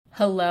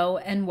Hello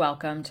and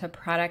welcome to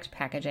Product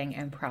Packaging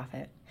and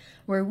Profit,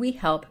 where we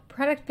help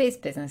product-based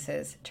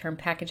businesses turn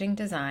packaging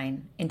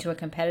design into a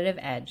competitive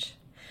edge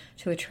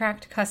to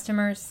attract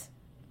customers,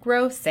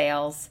 grow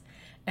sales,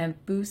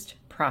 and boost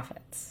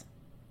profits.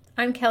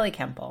 I'm Kelly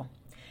Kemple.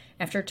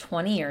 After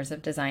 20 years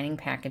of designing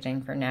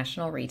packaging for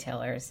national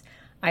retailers,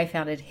 I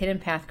founded Hidden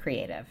Path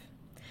Creative,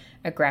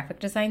 a graphic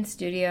design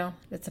studio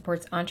that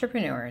supports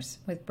entrepreneurs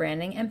with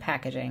branding and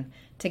packaging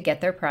to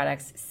get their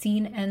products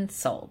seen and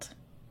sold.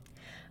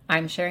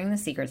 I'm sharing the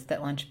secrets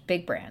that launch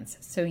big brands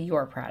so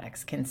your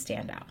products can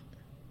stand out.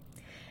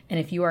 And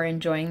if you are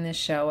enjoying this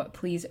show,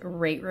 please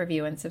rate,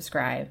 review, and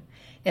subscribe.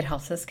 It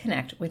helps us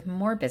connect with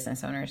more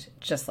business owners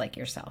just like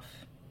yourself.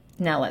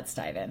 Now let's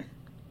dive in.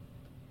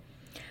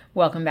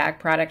 Welcome back,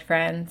 product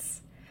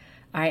friends.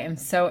 I am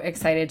so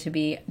excited to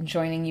be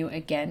joining you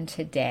again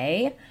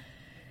today.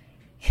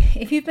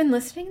 If you've been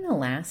listening the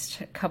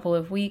last couple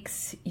of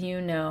weeks,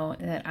 you know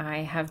that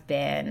I have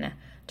been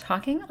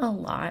talking a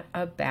lot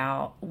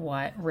about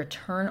what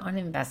return on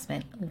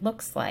investment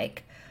looks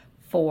like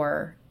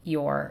for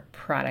your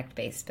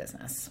product-based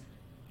business.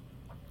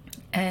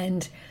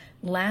 And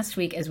last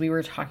week, as we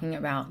were talking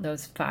about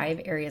those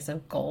 5 areas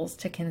of goals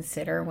to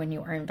consider when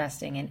you are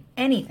investing in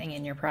anything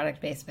in your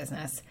product-based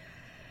business,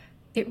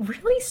 it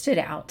really stood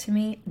out to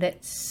me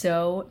that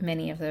so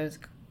many of those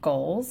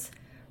goals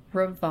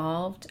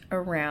revolved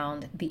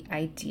around the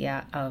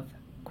idea of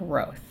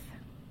growth,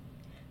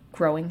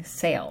 growing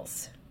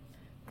sales,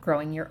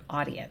 growing your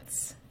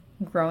audience,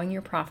 growing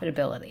your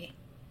profitability.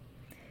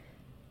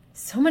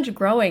 So much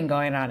growing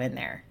going on in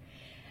there.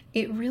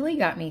 It really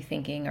got me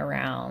thinking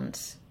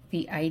around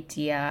the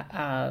idea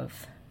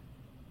of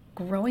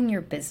growing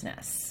your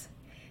business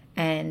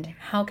and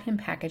how can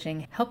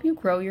packaging help you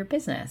grow your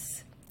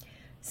business.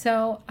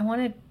 So I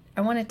want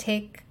to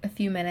take a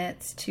few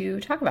minutes to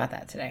talk about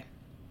that today.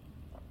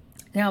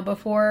 Now,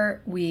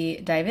 before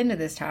we dive into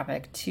this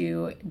topic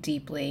too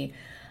deeply,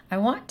 I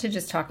want to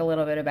just talk a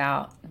little bit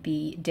about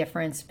the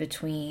difference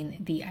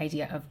between the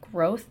idea of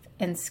growth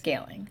and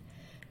scaling,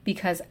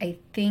 because I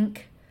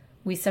think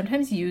we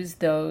sometimes use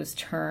those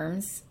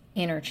terms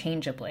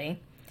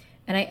interchangeably.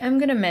 And I am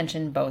going to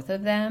mention both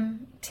of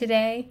them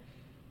today,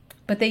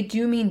 but they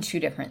do mean 2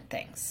 different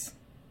things.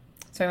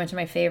 So I went to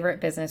my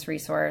favorite business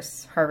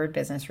resource, Harvard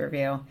Business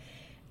Review,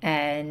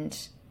 and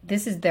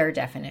this is their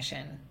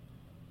definition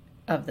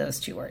of those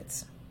 2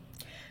 words.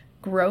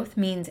 Growth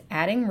means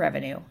adding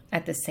revenue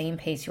at the same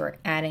pace you're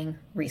adding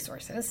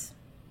resources.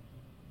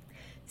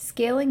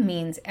 Scaling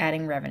means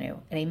adding revenue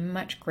at a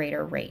much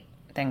greater rate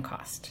than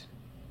cost.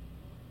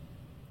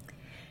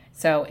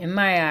 So in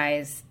my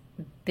eyes,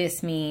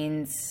 this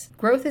means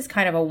growth is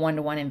kind of a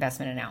one-to-one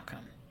investment in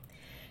outcome.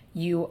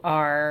 You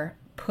are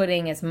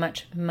putting as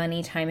much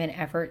money, time, and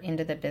effort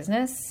into the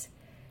business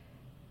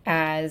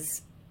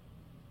as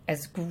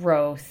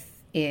growth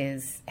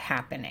is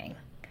happening.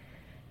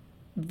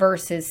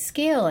 Versus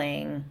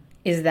scaling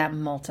is that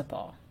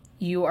multiple.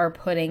 You are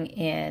putting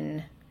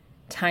in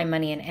time,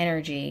 money, and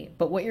energy,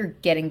 but what you're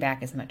getting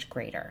back is much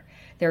greater.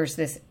 There's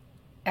this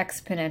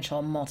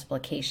exponential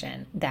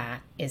multiplication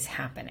that is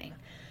happening.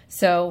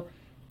 So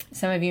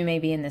some of you may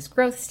be in this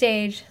growth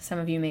stage, some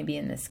of you may be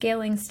in the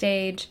scaling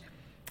stage,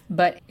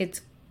 but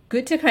it's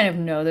good to kind of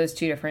know those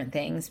 2 different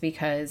things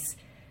because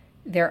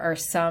there are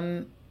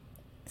some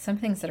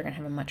things that are going to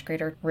have a much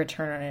greater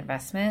return on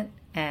investment,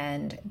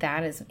 and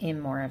that is in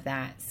more of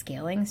that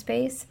scaling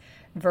space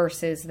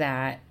versus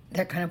that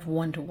kind of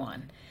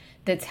one-to-one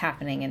that's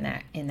happening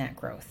in that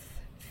growth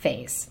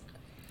phase.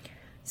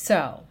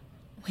 So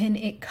when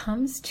it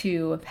comes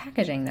to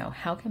packaging, though,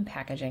 how can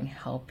packaging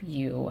help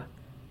you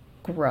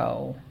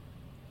grow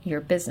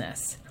your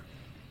business?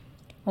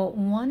 Well,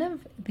 one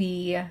of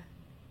the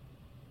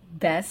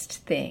best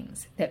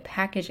things that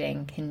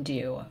packaging can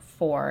do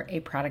for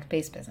a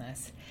product-based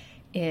business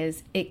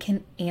is it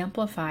can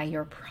amplify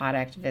your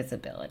product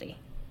visibility.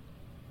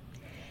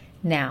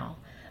 Now,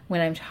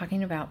 when I'm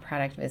talking about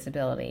product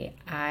visibility,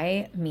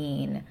 I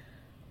mean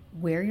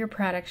where your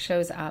product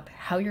shows up,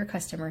 how your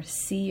customers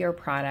see your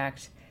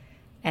product,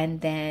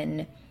 and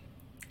then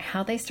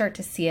how they start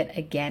to see it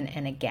again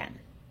and again.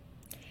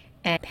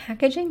 And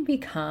packaging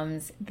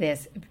becomes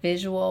this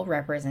visual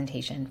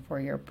representation for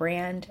your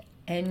brand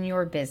and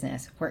your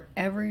business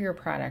wherever your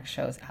product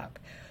shows up.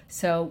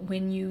 So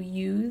when you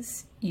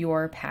use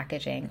your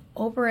packaging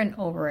over and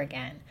over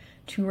again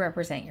to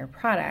represent your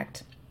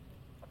product,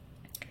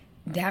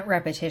 that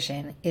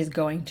repetition is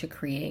going to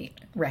create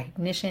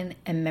recognition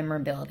and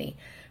memorability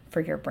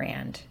for your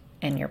brand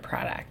and your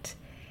product.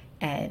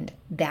 And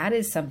that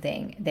is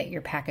something that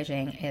your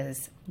packaging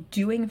is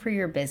doing for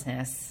your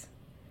business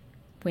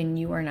when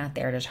you are not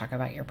there to talk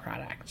about your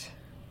product.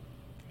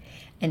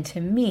 And to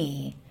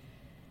me,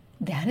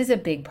 that is a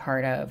big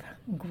part of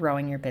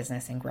growing your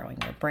business and growing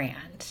your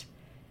brand.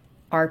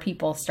 Are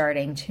people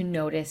starting to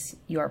notice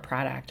your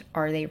product?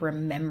 Are they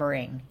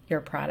remembering your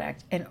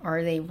product? And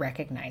are they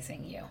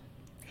recognizing you?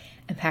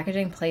 And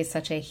packaging plays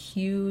such a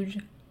huge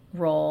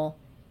role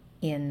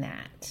in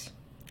that.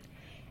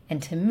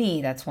 And to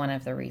me, that's one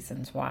of the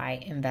reasons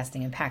why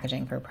investing in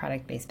packaging for a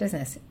product-based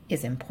business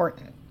is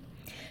important,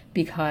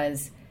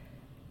 because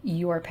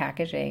your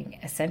packaging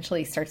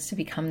essentially starts to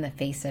become the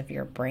face of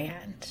your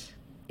brand.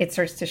 It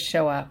starts to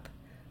show up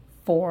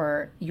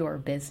for your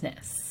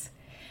business.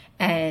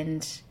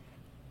 And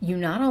you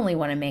not only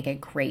want to make a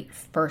great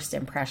first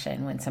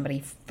impression when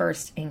somebody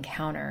first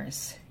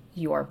encounters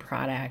your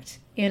product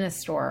in a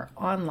store,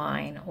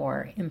 online,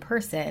 or in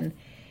person,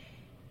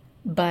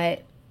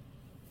 but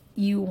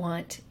you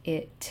want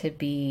it to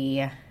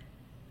be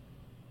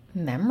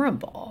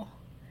memorable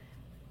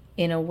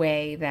in a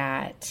way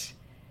that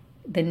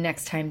the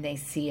next time they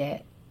see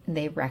it,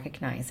 they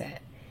recognize it.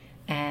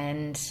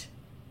 And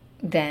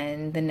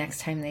then the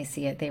next time they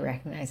see it, they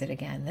recognize it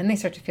again. Then they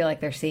start to feel like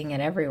they're seeing it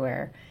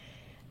everywhere.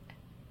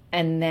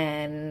 And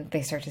then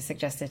they start to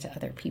suggest it to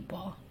other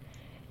people.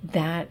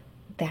 That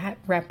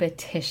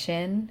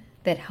repetition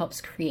that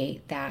helps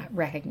create that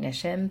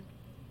recognition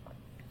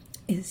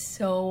is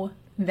so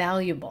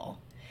valuable.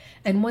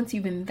 And once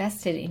you've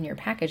invested in your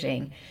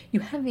packaging,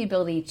 you have the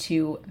ability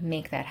to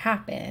make that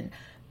happen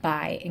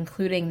by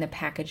including the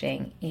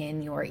packaging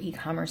in your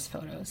e-commerce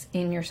photos,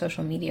 in your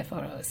social media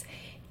photos,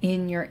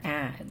 in your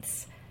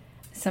ads.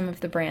 Some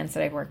of the brands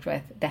that I've worked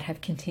with that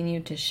have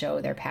continued to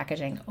show their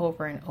packaging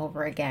over and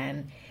over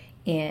again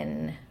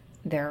in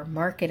their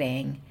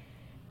marketing,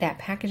 that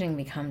packaging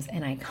becomes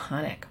an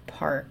iconic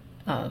part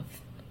of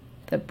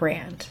the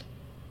brand.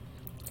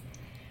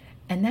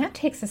 And that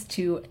takes us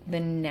to the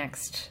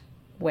next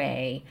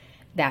way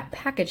that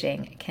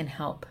packaging can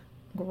help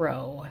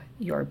grow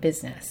your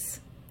business.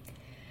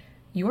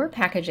 Your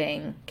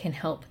packaging can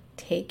help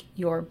take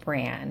your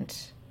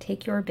brand,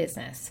 take your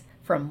business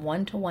from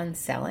one-to-one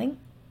selling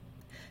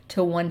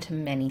to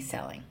one-to-many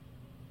selling.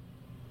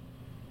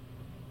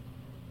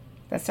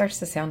 That starts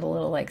to sound a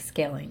little like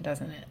scaling,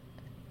 doesn't it?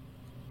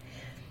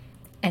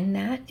 And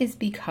that is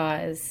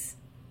because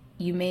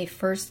you may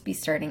first be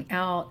starting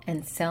out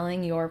and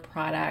selling your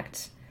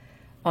product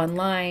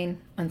online,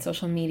 on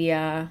social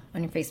media,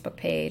 on your Facebook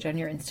page, on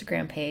your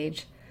Instagram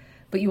page,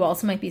 but you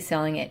also might be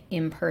selling it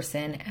in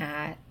person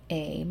at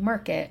a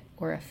market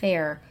or a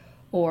fair,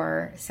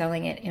 or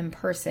selling it in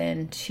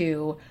person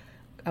to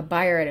a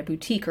buyer at a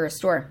boutique or a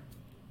store.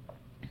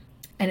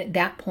 And at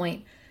that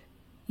point,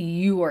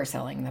 you are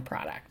selling the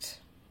product,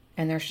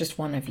 and there's just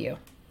one of you.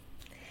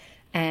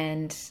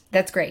 And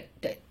that's great.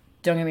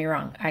 Don't get me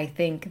wrong. I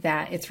think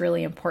that it's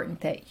really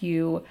important that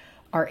you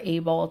are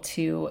able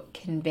to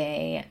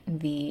convey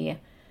the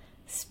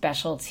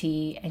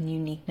specialty and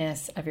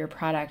uniqueness of your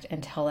product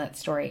and tell that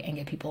story and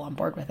get people on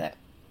board with it.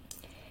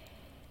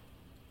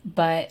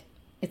 But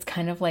it's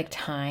kind of like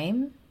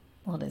time.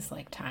 Well, it is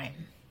like time.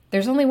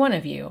 There's only one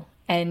of you,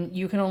 and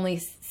you can only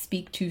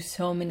speak to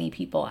so many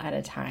people at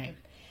a time.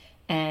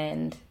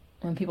 And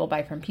when people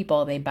buy from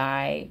people, they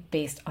buy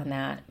based on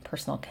that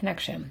personal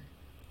connection.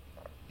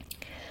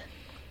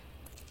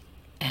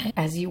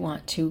 As you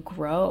want to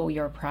grow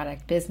your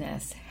product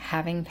business,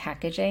 having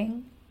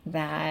packaging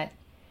that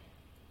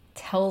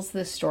tells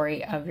the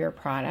story of your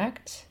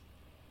product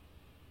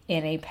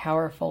in a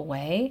powerful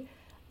way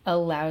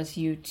allows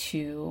you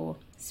to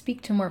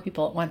speak to more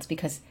people at once,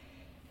 because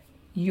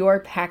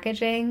your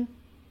packaging,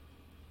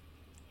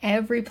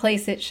 every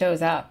place it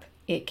shows up,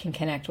 it can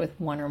connect with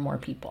one or more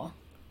people.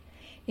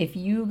 If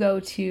you go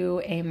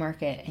to a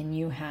market and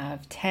you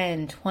have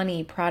 10,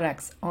 20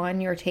 products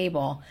on your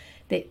table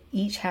that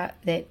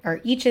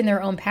are each in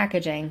their own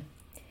packaging,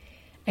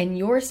 and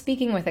you're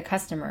speaking with a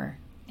customer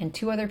and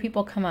 2 other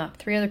people come up,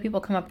 3 other people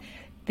come up,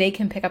 they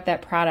can pick up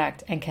that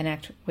product and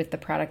connect with the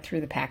product through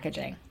the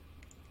packaging.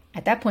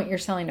 At that point, you're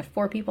selling to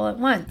 4 people at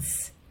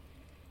once.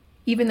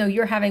 Even though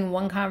you're having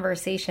one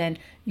conversation,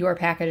 your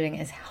packaging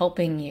is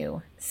helping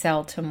you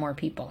sell to more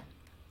people.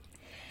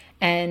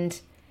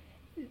 And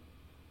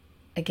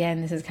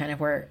again, this is kind of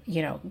where,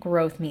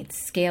 growth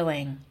meets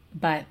scaling,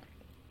 but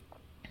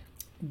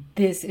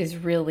this is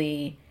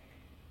really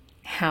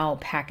how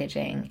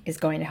packaging is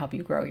going to help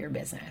you grow your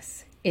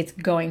business. It's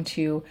going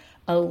to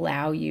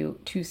allow you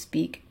to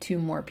speak to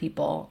more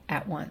people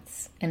at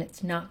once. And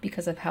it's not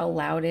because of how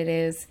loud it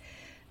is.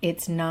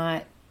 It's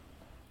not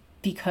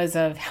because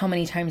of how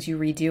many times you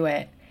redo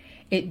it.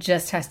 It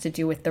just has to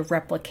do with the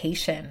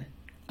replication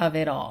of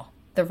it all,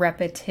 the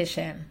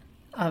repetition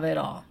of it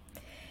all.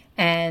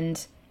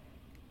 And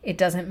it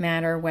doesn't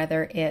matter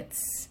whether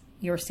it's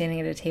you're standing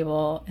at a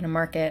table in a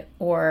market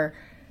or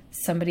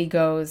somebody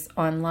goes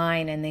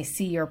online and they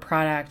see your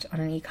product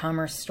on an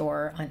e-commerce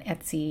store, on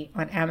Etsy,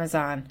 on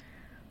Amazon,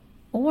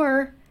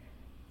 or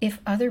if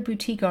other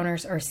boutique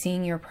owners are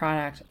seeing your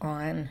product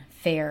on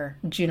Fair,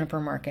 Juniper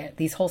Market,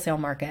 these wholesale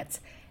markets,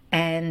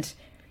 and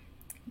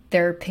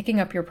they're picking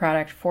up your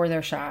product for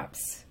their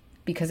shops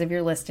because of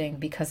your listing,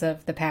 because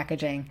of the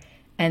packaging,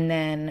 and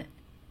then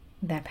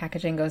that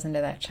packaging goes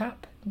into that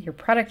shop. Your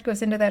product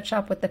goes into that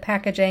shop with the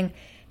packaging,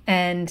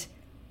 and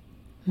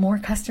more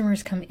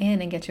customers come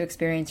in and get to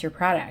experience your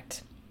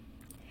product.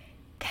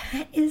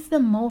 That is the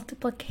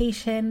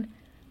multiplication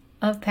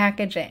of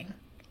packaging.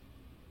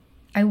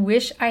 I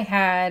wish I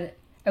had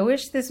I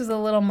wish this was a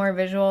little more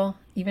visual,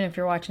 even if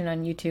you're watching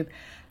on YouTube.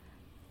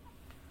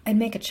 I'd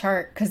make a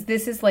chart, because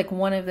this is like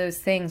one of those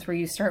things where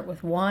you start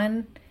with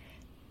one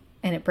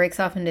and it breaks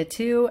off into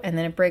two, and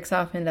then it breaks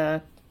off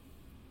into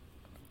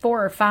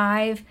 4 or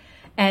 5.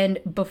 And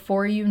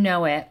before you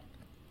know it,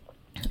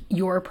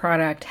 your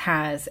product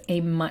has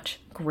a much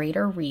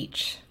greater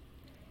reach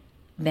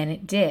than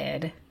it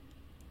did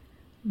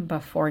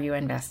before you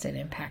invested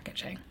in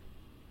packaging,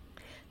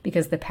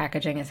 because the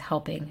packaging is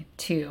helping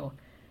to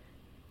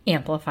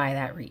amplify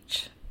that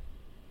reach.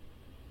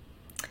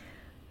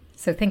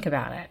 So think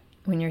about it.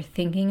 When you're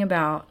thinking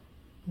about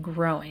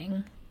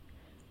growing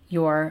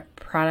your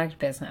product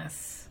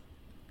business,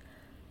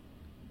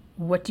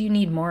 what do you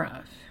need more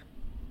of?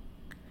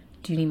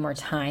 Do you need more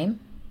time?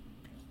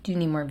 Do you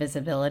need more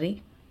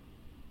visibility?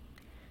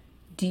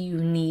 Do you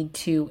need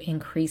to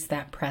increase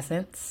that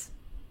presence?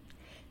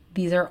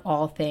 These are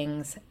all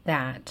things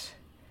that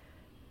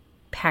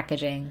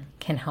packaging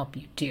can help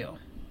you do.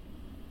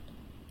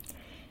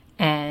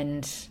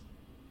 And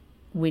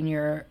when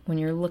you're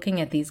looking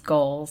at these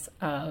goals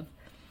of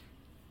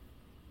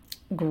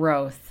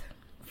growth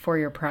for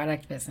your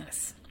product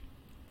business,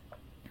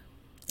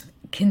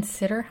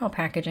 consider how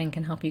packaging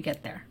can help you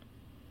get there.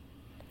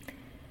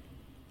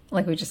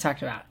 Like we just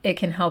talked about, it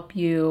can help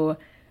you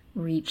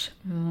reach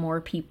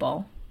more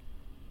people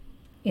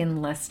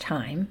in less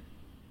time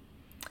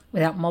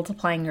without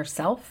multiplying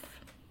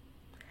yourself,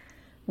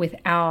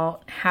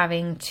 without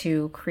having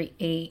to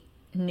create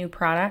new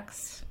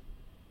products.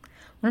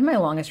 One of my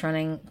longest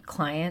running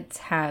clients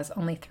has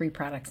only 3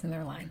 products in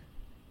their line.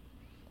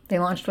 They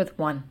launched with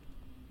 1.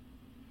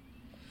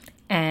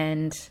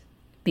 And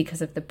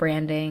because of the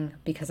branding,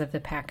 because of the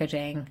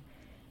packaging,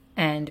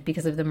 and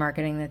because of the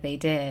marketing that they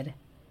did,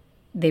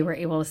 they were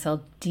able to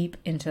sell deep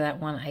into that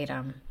 1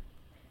 item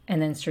and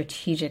then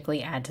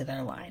strategically add to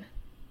their line.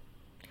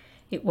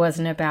 It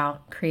wasn't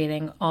about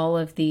creating all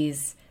of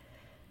these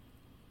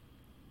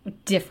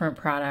different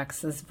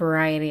products, this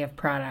variety of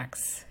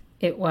products.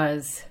 It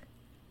was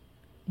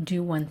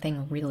do one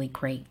thing really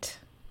great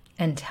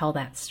and tell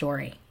that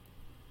story.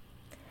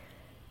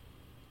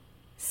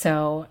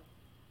 So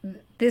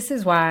this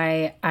is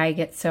why I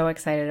get so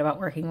excited about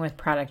working with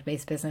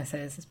product-based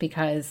businesses, is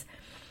because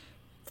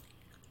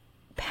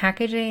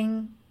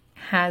packaging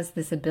has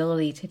this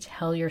ability to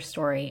tell your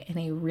story in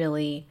a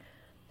really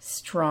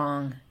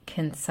strong,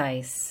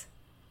 concise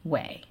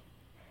way.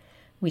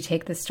 We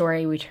take the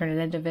story, we turn it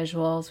into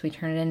visuals, we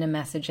turn it into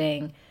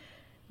messaging.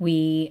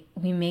 We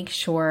make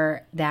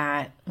sure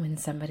that when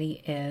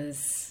somebody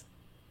is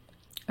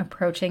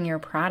approaching your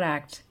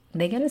product,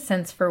 they get a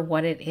sense for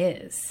what it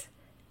is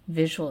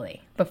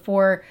visually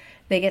before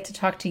they get to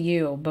talk to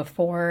you,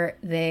 before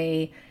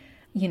they,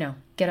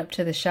 get up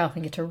to the shelf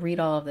and get to read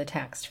all of the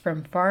text.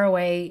 From far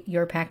away,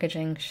 your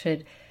packaging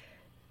should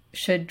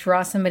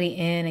draw somebody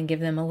in and give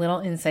them a little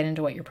insight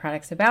into what your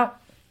product's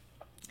about.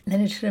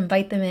 Then it should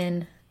invite them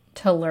in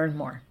to learn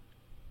more.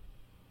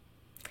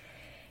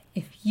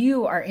 If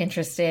you are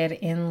interested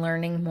in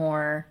learning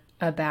more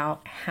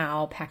about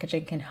how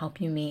packaging can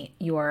help you meet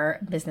your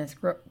business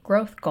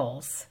growth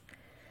goals,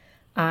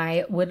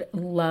 I would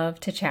love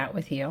to chat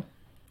with you.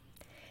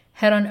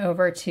 Head on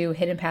over to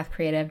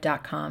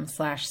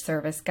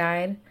hiddenpathcreative.com/service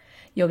guide.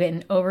 You'll get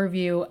an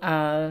overview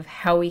of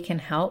how we can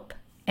help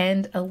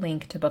and a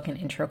link to book an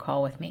intro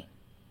call with me.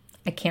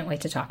 I can't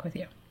wait to talk with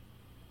you.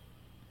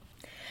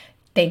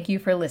 Thank you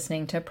for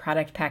listening to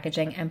Product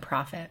Packaging and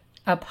Profit,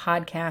 a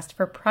podcast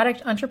for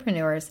product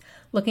entrepreneurs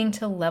looking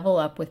to level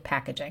up with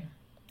packaging.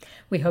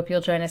 We hope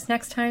you'll join us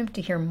next time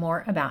to hear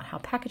more about how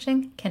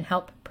packaging can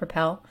help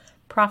propel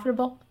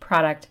profitable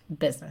product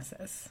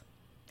businesses.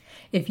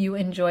 If you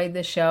enjoyed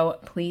the show,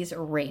 please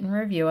rate and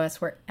review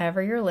us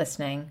wherever you're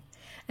listening,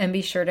 and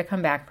be sure to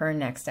come back for our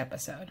next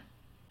episode.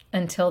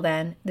 Until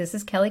then, this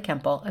is Kelly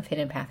Kemple of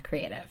Hidden Path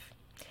Creative.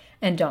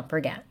 And don't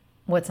forget,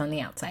 what's on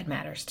the outside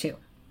matters too.